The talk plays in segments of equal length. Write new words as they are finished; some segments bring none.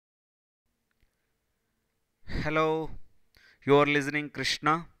Hello, you are listening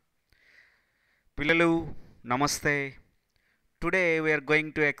Krishna. Pillalu, Namaste. Today we are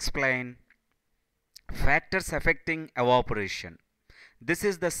going to explain factors affecting evaporation. This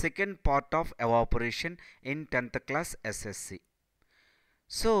is the second part of evaporation in 10th class SSC.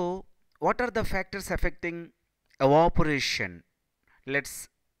 So, what are the factors affecting evaporation? Let's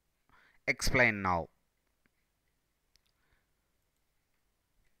explain now.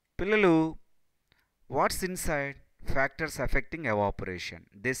 Pillalu, what's inside factors affecting evaporation?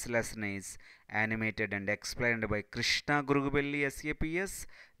 This lesson is animated and explained by Krishna Gurugubelli SAPS,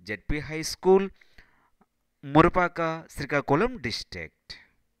 ZP High School, Murupaka, Srikakulam district.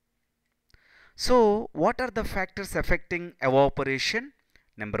 So, what are the factors affecting evaporation?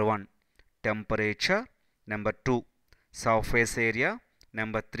 Number 1, temperature. Number 2, surface area.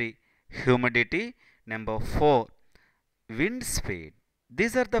 Number 3, humidity. Number 4, wind speed.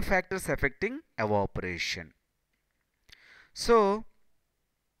 These are the factors affecting evaporation. So,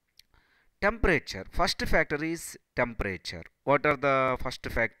 temperature. First factor is temperature. What are the first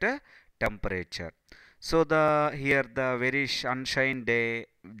factor? Temperature. So here the very sunshine day.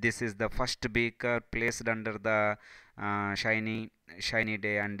 This is the first beaker placed under the shiny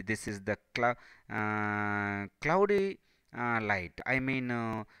day, and this is the cloudy light. I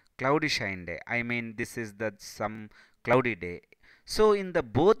mean cloudy shine day. I mean this is the some cloudy day. So in the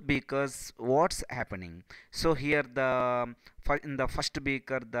both beakers, what's happening? So here in the first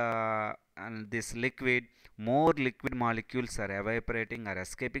beaker, this liquid, more liquid molecules are evaporating or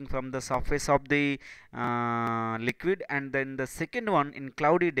escaping from the surface of the liquid, and then the second one in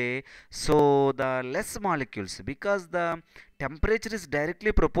cloudy day, so the less molecules, because the temperature is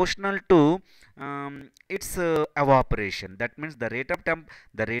directly proportional to its evaporation. That means the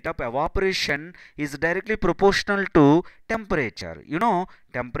rate of evaporation is directly proportional to temperature. You know,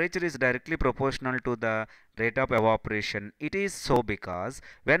 temperature is directly proportional to the rate of evaporation. It is so because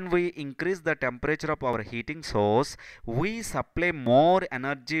when we increase the temperature of our heating source, we supply more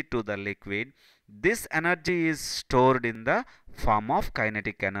energy to the liquid. This energy is stored in the form of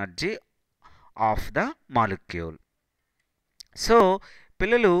kinetic energy of the molecule. So,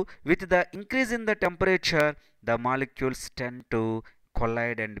 Pillalu, with the increase in the temperature, the molecules tend to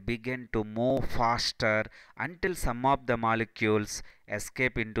collide and begin to move faster until some of the molecules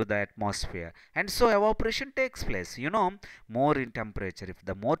escape into the atmosphere, and so evaporation takes place. You know, more in temperature, if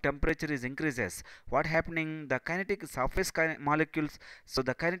the more temperature is increases, what happening? The kinetic surface molecules, so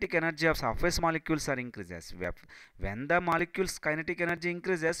the kinetic energy of surface molecules are increases. When the molecules kinetic energy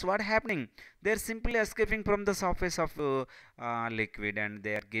increases, what happening? They are simply escaping from the surface of liquid, and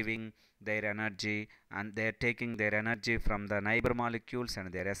they are giving their energy, and they are taking their energy from the neighbor molecules,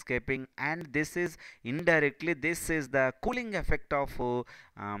 and they are escaping, and this is indirectly, this is the cooling effect of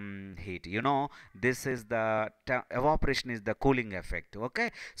heat. You know, this is the evaporation is the cooling effect. Okay,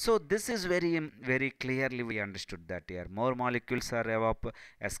 so this is very clearly we understood that here more molecules are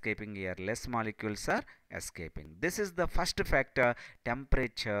escaping, here less molecules are escaping. This is the first factor,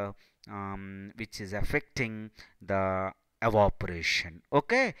 temperature, which is affecting the evaporation.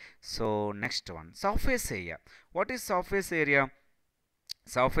 Okay, so next one, surface area. What is surface area?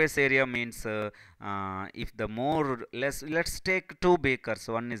 Surface area means if the more less, let's take two beakers,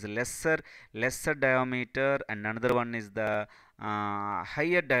 one is lesser diameter and another one is the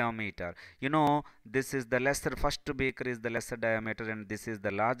higher diameter. You know, this is the lesser, first beaker is the lesser diameter, and this is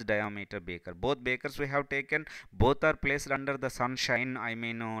the large diameter beaker. Both beakers we have taken, both are placed under the sunshine, I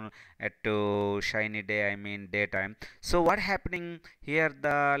mean at shiny day, I mean daytime. So what happening here?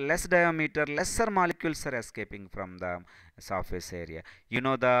 The less diameter, lesser molecules are escaping from the surface area. You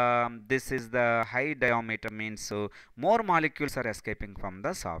know, this is the high diameter, means so more molecules are escaping from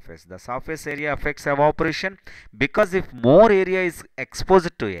the surface. The surface area affects evaporation because if more area is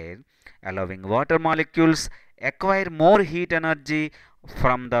exposed to air, allowing water molecules acquire more heat energy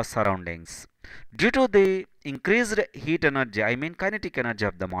from the surroundings. Due to the increased heat energy, I mean kinetic energy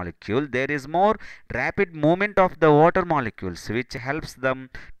of the molecule, there is more rapid movement of the water molecules, which helps them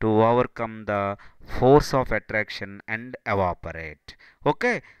to overcome the force of attraction and evaporate.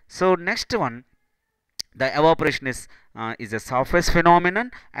 Okay, so next one, the evaporation is a surface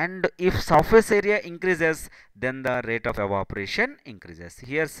phenomenon, and if surface area increases, then the rate of evaporation increases.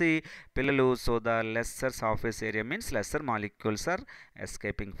 Here see, Pillalu, so the lesser surface area means lesser molecules are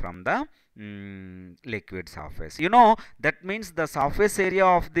escaping from the liquid surface. You know, that means the surface area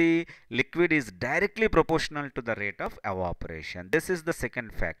of the liquid is directly proportional to the rate of evaporation. This is the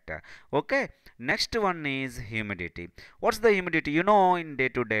second factor. Okay, next one is humidity. What's the humidity? You know, in day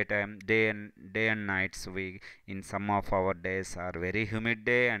to day time, day and nights, we in some of our days are very humid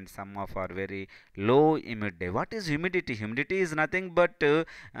day and some of are very low humid day. What is humidity? Humidity is nothing but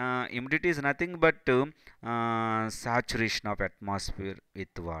saturation of atmosphere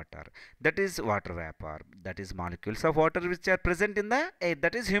with water. That is water vapor. That is molecules of water which are present in the air.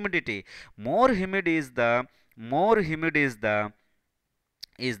 That is humidity. More humid is the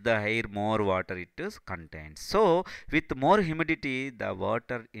air, more water it is contains. So with more humidity, the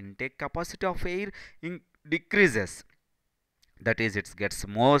water intake capacity of air decreases. That is, it gets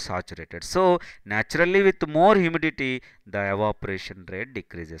more saturated. So naturally, with more humidity, the evaporation rate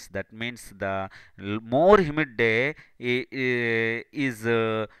decreases. That means the more humid day is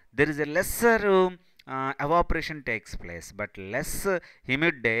there is a lesser evaporation takes place, but less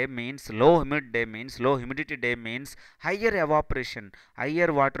humid day means low humidity day means higher evaporation,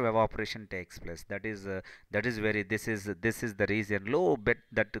 higher water evaporation takes place. That is very, this is the reason low, but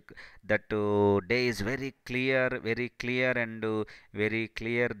that day is very clear and very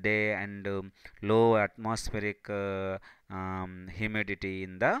clear day, and low atmospheric humidity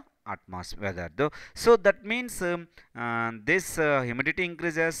in the atmosphere weather though. So that means this humidity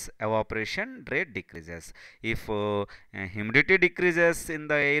increases, evaporation rate decreases. If humidity decreases in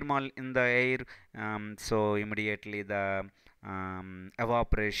the air, so immediately the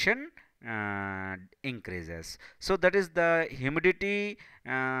evaporation increases. So that is the humidity,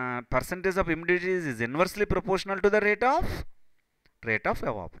 percentage of humidity is inversely proportional to the rate of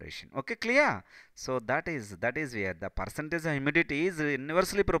evaporation. Okay, clear? So that is where the percentage of humidity is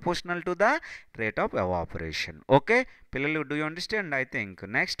inversely proportional to the rate of evaporation. Okay, Pillalu, do you understand? I think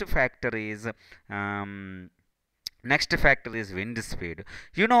um, next factor is wind speed.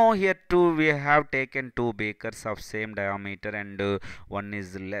 You know, here too we have taken two beakers of same diameter, and one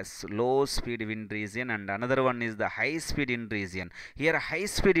is low speed wind region and another one is the high speed wind region. Here high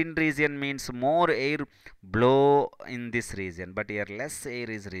speed wind region means more air blow in this region, but here less air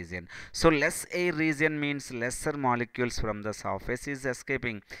is region. So less air region means lesser molecules from the surface is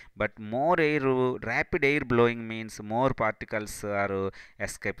escaping, but more air, rapid air blowing means more particles are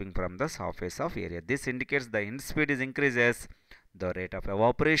escaping from the surface of area. This indicates the wind speed is increases, the rate of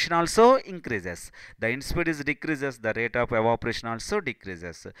evaporation also increases. The wind speed is decreases, the rate of evaporation also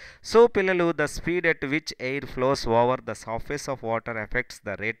decreases. So Pillalu, the speed at which air flows over the surface of water affects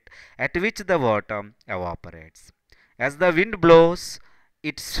the rate at which the water evaporates. As the wind blows,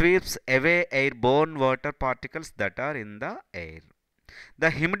 it sweeps away airborne water particles that are in the air. The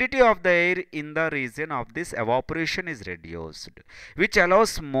humidity of the air in the region of this evaporation is reduced, which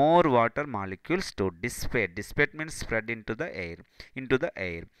allows more water molecules to dissipate. Dissipate means spread into the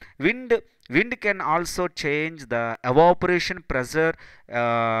air. Wind Wind can also change the evaporation pressure,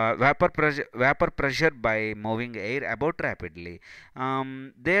 vapor pressure by moving air about rapidly,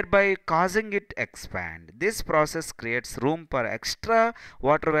 thereby causing it expand. This process creates room for extra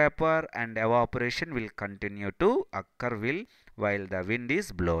water vapor, and evaporation will continue to occur while the wind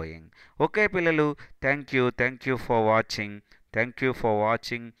is blowing. Okay, Pillalu, thank you for watching. Thank you for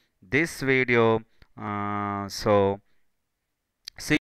watching this video. So